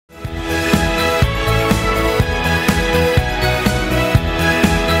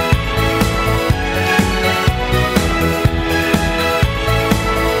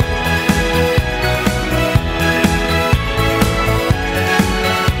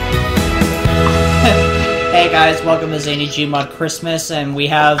Hey guys, welcome to Zany Gmod Christmas, and we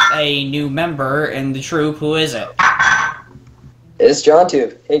have a new member in the troop. Who is it? It's John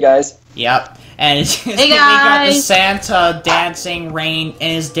too. Hey guys. Yep. And hey we got the guys. Santa dancing and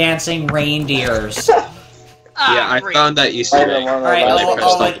his dancing reindeers. Yeah, I found that Easter egg.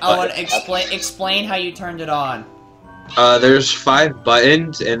 Alright, Owen, explain how you turned it on. There's 5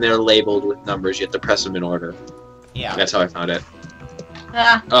 buttons, and they're labeled with numbers. You have to press them in order. Yeah. That's how I found it.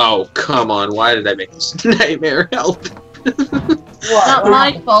 Oh, come on. Why did I make this nightmare? Help. Not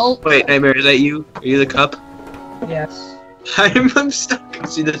my fault. Wait, Nightmare, is that you? Are you the cup? Yes. I'm stuck.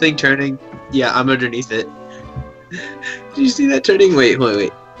 See the thing turning? Yeah, I'm underneath it. Did you see that turning? Wait.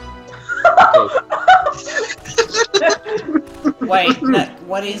 Wait,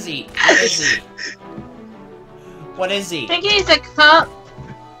 what is he? What is he? I think he's a cup.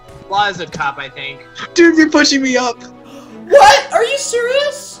 Law is a cop, I think. Dude, you're pushing me up. What? Are you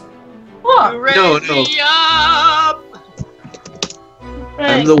serious? What? No. Me up!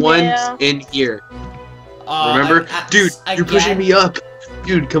 I'm the one in here. Remember? Dude, you're pushing me up.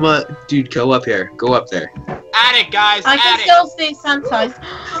 Dude, come on. Dude, go up here. Go up there. At it, guys. I can still see Santa's.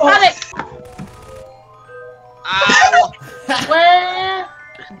 At it. Ow. Where?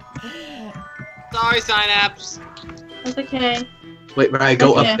 Sorry, Synapse. That's okay. Wait, Ryan,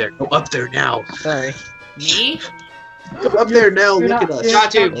 go up there. Go up there now. Sorry. Me? Go up there now. Look at us. John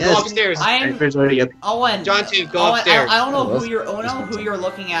Tube, Yes. go upstairs. Nightmare's already up. Owen. John Tube, go Owen, upstairs. I don't know who you're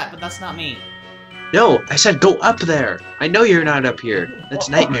looking at, but that's not me. No, I said go up there. I know you're not up here. That's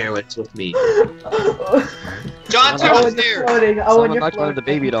Nightmare what's with me. John Tube, upstairs. Someone knocked one of the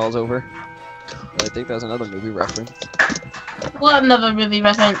baby dolls over. I think that was another movie reference. What another movie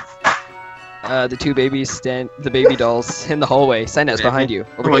reference? The two babies the baby dolls in the hallway. Synapse behind you.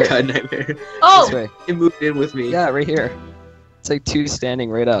 Oh Over my here. god, Nightmare. Oh! This way. It moved in with me. Yeah, right here. It's like 2 standing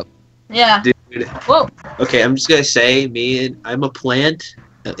right up. Yeah. Dude. Whoa. Okay, I'm just gonna say, I'm a plant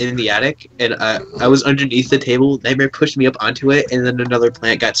in the attic, and I was underneath the table. Nightmare pushed me up onto it, and then another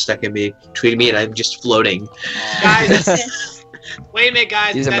plant got stuck in me, between me, and I'm just floating. Guys, wait a minute,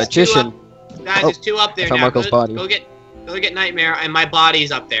 guys. He's a That's magician. 2 up. Guys, there's 2 up there Found now. Marco's body. Go get Nightmare, and my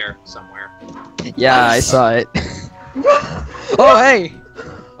body's up there somewhere. Yeah, I saw it. Oh, hey!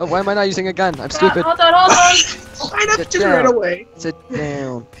 Oh, why am I not using a gun? I'm stupid. Hold on. Sit down. away. Sit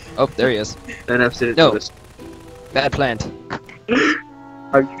down. Oh, there he is. Then I've said it. No. Bad plant.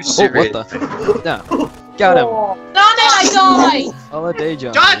 Are you Oh, serious? what the? No. Got him. No, I died! Holiday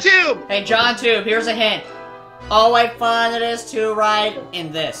John. John Tube! Hey, John Tube, here's a hint. Oh, what fun it is to ride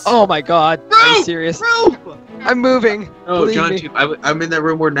in this. Oh my god. Are you serious? Roof! I'm moving. No, Believe John me. Tube, I'm in that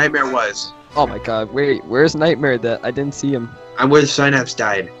room where Nightmare was. Oh my god. Wait, where's Nightmare that I didn't see him? I'm where the Synapse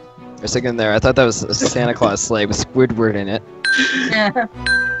died. For a second there, I thought that was a Santa Claus sleigh with Squidward in it. Yeah.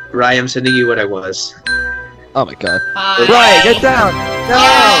 Ryan, I'm sending you what I was. Oh my god. Hi. Ryan, get down! No!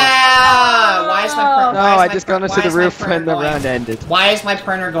 Yeah! Why is my No, I just got onto the roof when the round ended. Why is my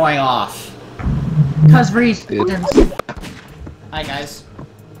printer going off? Because reasons. Hi guys.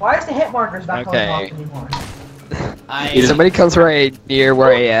 Why is the hit markers not Okay. going off anymore? If somebody comes right near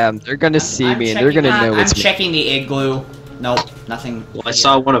where I am, they're gonna see me and they're gonna know it's I'm me. checking the igloo. Nope, nothing. Well, I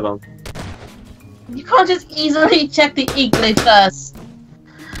saw one of them. You can't just easily check the igloo first.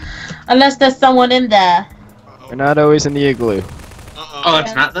 Unless there's someone in there. We're not always in the igloo. Oh,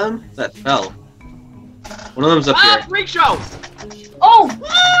 that's not them? That fell. One of them's up here. Freak show! Oh!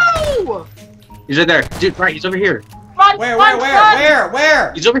 Woo! He's right there. Dude, right, he's over here. Run, Where?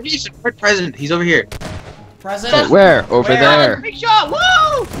 run! He's over here. He's a present. He's over here. President? Where? Over Where? there. Freak show!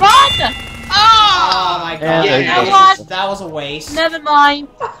 Woo! Run! Oh my god. Yeah, there that, you was, go. that was a waste. Never mind.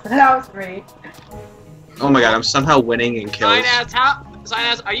 That was great. Oh my god, I'm somehow winning in kills.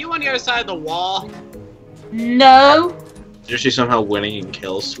 Synapse, are you on the other side of the wall? No. Seriously, somehow winning in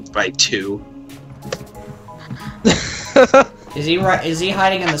kills by 2. Is he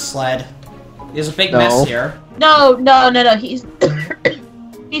hiding in the sled? There's a big No. mess here. No. He's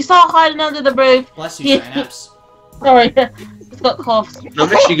he's not hiding under the roof. Bless you, Synapse. Sorry, he's got coughs. No,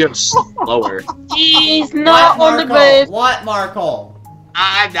 makes you go slower. He's not on the roof. What, Markle?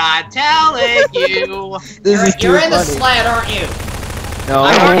 I'm not telling you. This is You're too in the funny. sled, aren't you? No.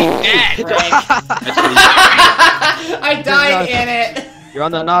 I'm already dead. Frick. That's what I died in it. You're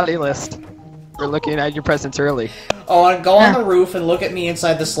on the naughty list. We're looking at your presents early. Oh, and go on the roof and look at me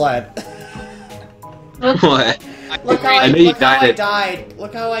inside the sled. What? Look how I know you died. died.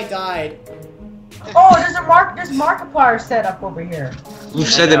 Look how I died. Oh, there's Markiplier set up over here. We've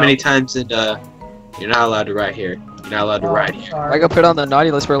said that many times, and you're not allowed to ride here. You're not allowed to ride here. I got put on the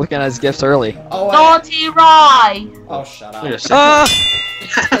naughty list for looking at his gifts early. Oh, Naughty Rye. oh, shut up. Wait a second. Ah!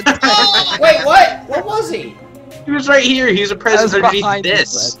 Oh, wait, what? What was he? He was right here. He was a present was underneath behind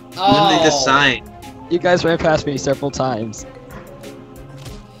this. this Underneath this sign. You guys ran past me several times.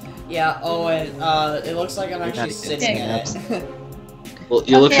 Yeah, Owen, it looks like I'm actually not sitting in it. Well,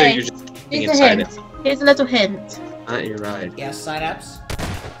 you look Okay, like you're just sitting Here's a inside hint. it. Here's a little hint. Not your ride. Yeah, synapse.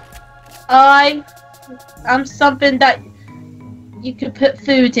 I'm something that you could put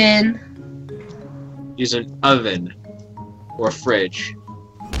food in. Use an oven or a fridge.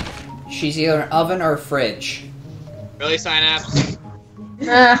 She's either an oven or a fridge. Really, Synapse?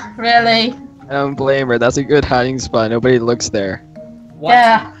 Really? I don't blame her. That's a good hiding spot. Nobody looks there. What?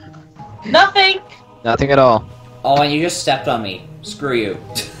 Yeah. Nothing. Nothing at all. Owen, you just stepped on me. Screw you.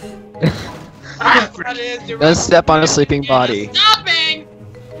 That is your Don't step on a sleeping body. Stopping!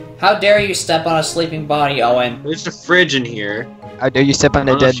 How dare you step on a sleeping body, Owen? There's a fridge in here. How dare you step on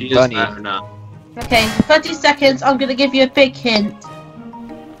a Oh, dead she is bunny? not enough. Okay, 30 seconds. I'm gonna give you a big hint.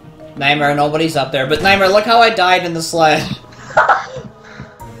 Nightmare, nobody's up there. But Nightmare, look how I died in the sled.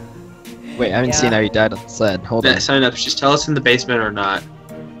 Wait, I haven't Yeah. seen how you died on the sled. Hold on. Yeah, sign up. Just tell us in the basement or not.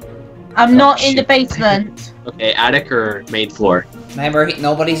 I'm not in the shit. basement. Okay, attic or main floor? Nightmare,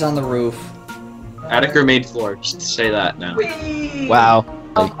 nobody's on the roof. Attic or main floor? Just say that now. Whee! Wow.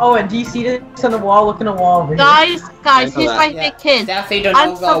 Oh, and do you see this on the wall? Look on the wall over here. Guys, I know here's that. my Yeah. big hint. Daffy, I'm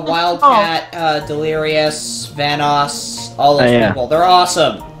Denova, something Wildcat, Delirious, Vanos, all those Oh, yeah. people. They're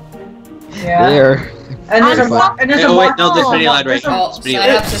awesome. Yeah. There. And there's a I'm mark. And there's Hey, a oh wait, mark. no, there's mini lad right There's a- here. Oh, It's mini lad.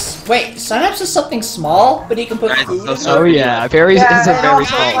 Synapse is... Wait, Synapse is something small, but he can put Guys, food in those it? are- Oh yeah, very. Yeah, it's a and very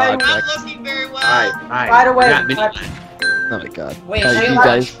also, small like, Not object. looking very well. Alright. By the way, Not mini but- lad. Oh my god. Wait, Oh, is she a you lunch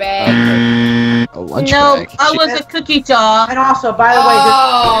guys. bag? A lunch No, bag. I was a cookie jar. And also, by the way,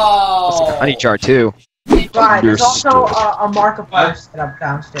 Oh! It's a honey jar too. there's also Understood. a markiplier set up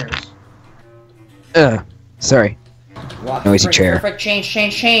downstairs. Sorry. What? Noisy chair. Perfect,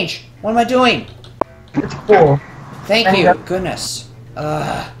 change. What am I doing? It's cool. Thank And you, yep. goodness.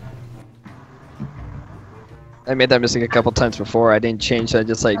 I made that mistake a couple times before. I didn't change. I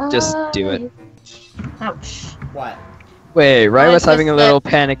just do it. Ouch. What? Wait, Ryan I was having a just little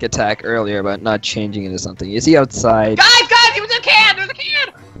panic attack earlier about not changing into something. Is he outside? Guys, he was a can! There's a can!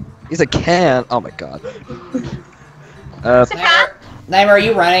 He's a can. Oh my god. Nightmare, are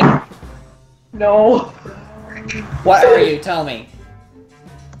you running? No. What are you? Tell me.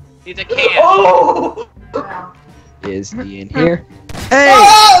 He's a can. Oh! Is he in here? Hey!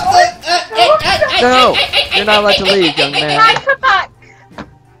 Oh! No! You're not allowed to leave, young man. Guys, come back.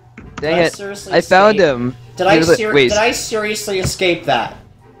 Dang I it! seriously I found escaped. him. Did He I, was like- wait. did I seriously escape that?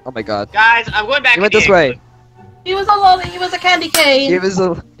 Oh my god. Guys, I'm going back He went in this the way. He was a lolly. He was a candy cane. He was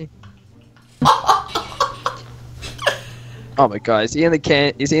a. Oh my god! Is he in the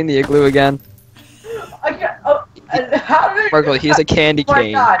can? Is he in the igloo again? I got, oh, and how did Markle, he's a candy Oh my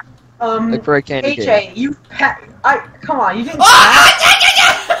cane. god. Look for a candy cane. AJ, you come on, you didn't. What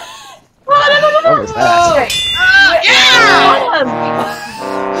was that?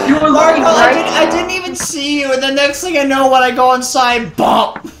 AJ, you were looking Marco, right. I didn't even see you, and the next thing I know, when I go inside,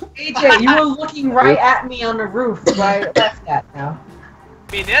 bump! AJ, you were looking right at me on the roof. Where I left that now.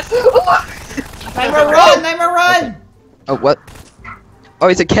 mean this? Nightmare, run! Oh what? Oh,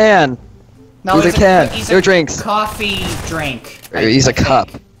 he's a can. No, He's a can. He's No a drinks. coffee drink. He's a cup.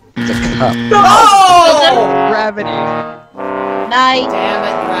 He's a cup. Oh! Gravity. Night. Damn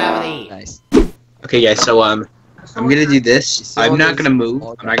it, gravity. Nice. Okay, guys. So I'm gonna do this. So I'm not there's- gonna move.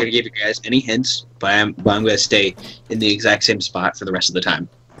 I'm not gonna give you guys any hints, but I'm gonna stay in the exact same spot for the rest of the time.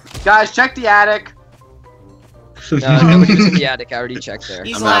 Guys, check the attic. No, nobody was in the attic. I already checked there.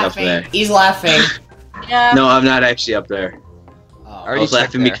 He's I'm not up laughing. there. He's laughing. Yeah. No, I'm not actually up there. Oh. I Already was checked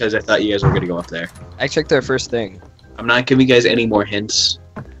laughing there. because I thought you guys were gonna go up there. I checked there first thing. I'm not giving you guys any more hints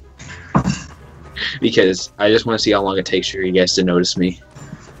because I just want to see how long it takes for you guys to notice me.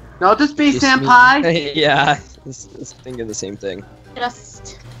 No, just be Excuse me. senpai. Yeah, this thinking the same thing.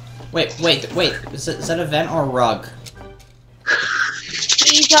 Just. Wait. Is that a vent or a rug?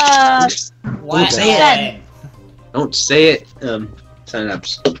 He's What? say it. Don't say it.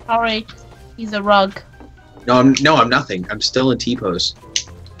 Sign-ups. sorry. He's a rug. No, I'm nothing. I'm still in T-pose.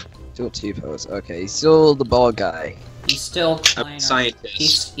 Still T-pose. Okay, he's still the ball guy. He's still I'm a Kleiner.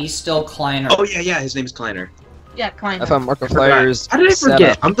 scientist. He's still Kleiner. Oh yeah, his name's Kleiner. Yeah, kind I of. found Marco I forgot. Flyers. How did I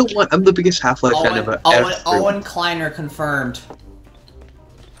forget? setup. I'm the biggest Half-Life fan of Owen Kleiner confirmed.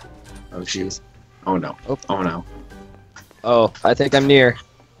 Oh jeez. Oh no. Oh. Oh no. Oh, I think I'm near.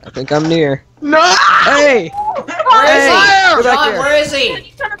 No! Hey! Where is Hey, he? we're back John, here. where is he?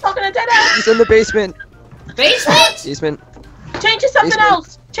 He's trying to talk in a dead end. He's in the basement. Basement? Basement. Change to something Basement.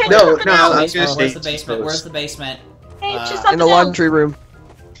 else. Change No, to something no, else. I was gonna Where's stay the basement? T-pose. Where's the basement? Change to in something In the else. laundry room.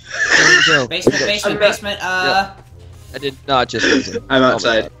 go? Basement. I did not just lose it. I'm Oh my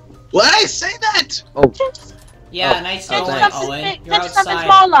outside. God. What? I say that? Yeah, Oh, nice oh, going, thanks. Owen. You're Get something outside.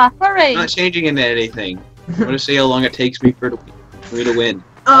 smaller. Hurry. I'm not changing into anything. I want to see how long it takes me for me to win.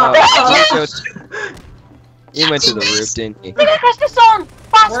 Oh, Yes! he goes- he went to the roof, didn't he? Take a Christmas song.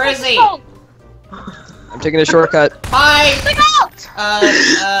 Fast Where is Christmas he? song. I'm taking a shortcut. Hi! Stick out.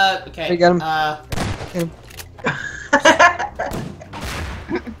 Okay. Hey, get him. Keep-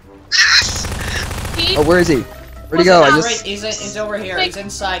 Oh, where is he? Where'd he go? I Right, just. he's over here. He's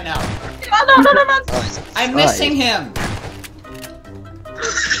inside now. No. I'm missing him.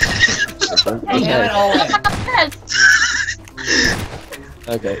 Damn it, Owen.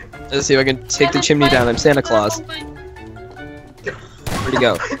 Okay. Let's see if I can take the chimney down. I'm Santa Claus. Where'd he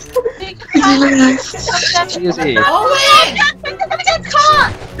go? Where is he? Owen!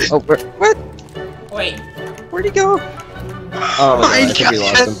 Oh, what? Wait, Where'd he go? Oh my God, I think we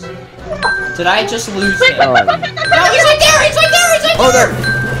lost him. did I just lose him? Oh, No, he's right there! He's right there! He's right oh there!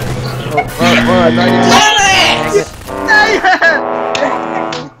 there! I thought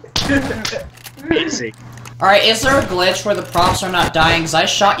Damn it! Amazing. Alright, is there a glitch where the props are not dying? Because I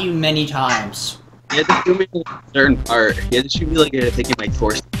shot you many times. You had to shoot me in a certain part. You had to shoot me like I think it might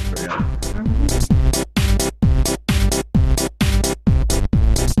force.